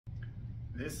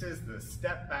This is the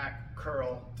step back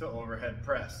curl to overhead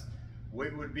press.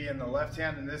 Weight would be in the left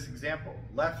hand in this example.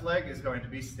 Left leg is going to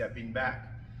be stepping back.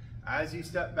 As you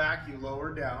step back, you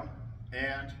lower down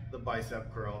and the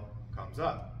bicep curl comes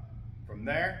up. From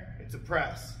there, it's a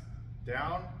press.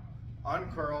 Down,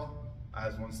 uncurl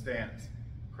as one stands.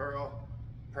 Curl,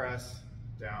 press,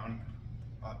 down,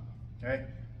 up. Okay?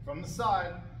 From the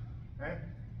side, okay?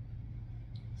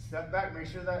 Step back, make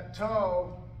sure that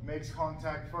toe makes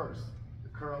contact first. The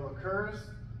curl occurs,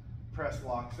 press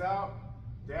locks out,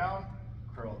 down,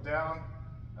 curl down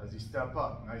as you step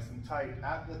up. Nice and tight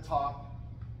at the top.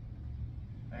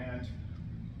 And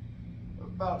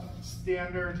about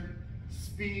standard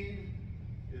speed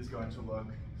is going to look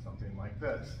something like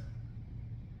this.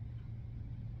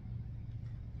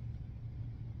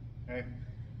 Okay.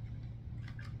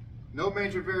 No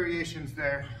major variations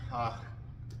there.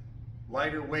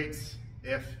 Lighter weights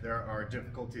if there are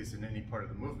difficulties in any part of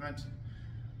the movement.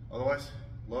 Otherwise,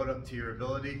 load up to your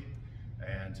ability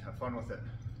and have fun with it.